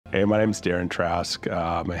Hey, my name is Darrin Trask.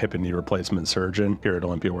 I'm a hip and knee replacement surgeon here at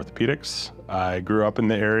Olympia Orthopedics. I grew up in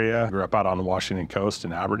the area, grew up out on the Washington coast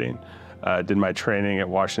in Aberdeen. Did my training at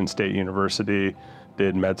Washington State University,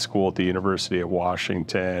 did med school at the University of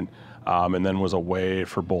Washington, and then was away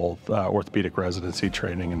for both orthopedic residency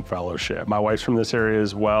training and fellowship. My wife's from this area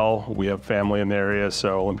as well. We have family in the area,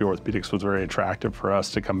 so Olympia Orthopedics was very attractive for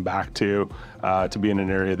us to come back to be in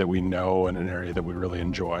an area that we know and an area that we really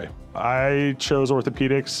enjoy. I chose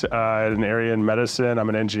orthopedics at an area in Madison. I'm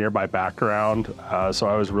an engineer by background, so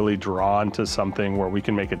I was really drawn to something where we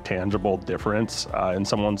can make a tangible difference in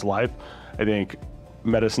someone's life. I think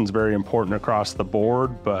medicine's very important across the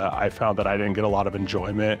board, but I found that I didn't get a lot of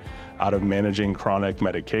enjoyment out of managing chronic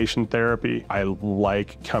medication therapy. I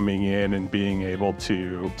like coming in and being able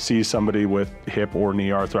to see somebody with hip or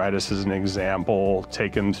knee arthritis as an example,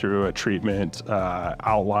 take them through a treatment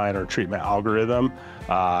outline or treatment algorithm,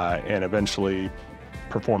 and eventually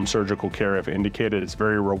perform surgical care if indicated. It's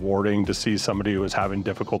very rewarding to see somebody who is having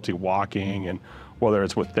difficulty walking, and whether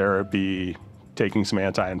it's with therapy, taking some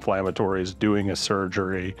anti-inflammatories, doing a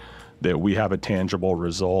surgery, that we have a tangible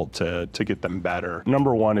result to get them better.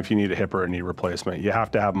 Number one, if you need a hip or a knee replacement, you have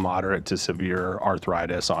to have moderate to severe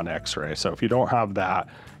arthritis on x-ray. So if you don't have that,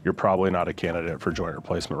 you're probably not a candidate for joint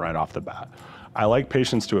replacement right off the bat. I like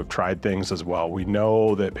patients to have tried things as well. We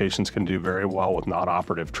know that patients can do very well with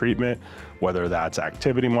non-operative treatment, whether that's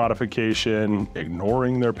activity modification,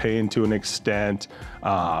 ignoring their pain to an extent,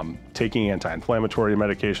 taking anti-inflammatory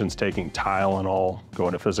medications, taking Tylenol,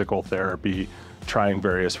 going to physical therapy, trying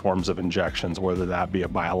various forms of injections, whether that be a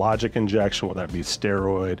biologic injection, whether that be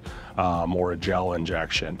steroid, or a gel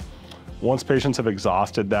injection. Once patients have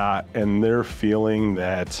exhausted that and they're feeling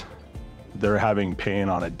that they're having pain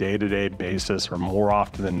on a day-to-day basis or more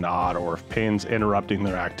often than not, or if pain's interrupting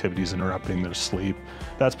their activities, interrupting their sleep,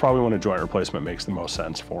 that's probably when a joint replacement makes the most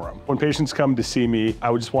sense for them. When patients come to see me, I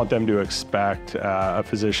would just want them to expect a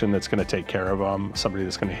physician that's gonna take care of them, somebody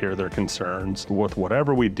that's gonna hear their concerns. With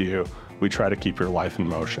whatever we do, we try to keep your life in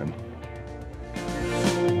motion.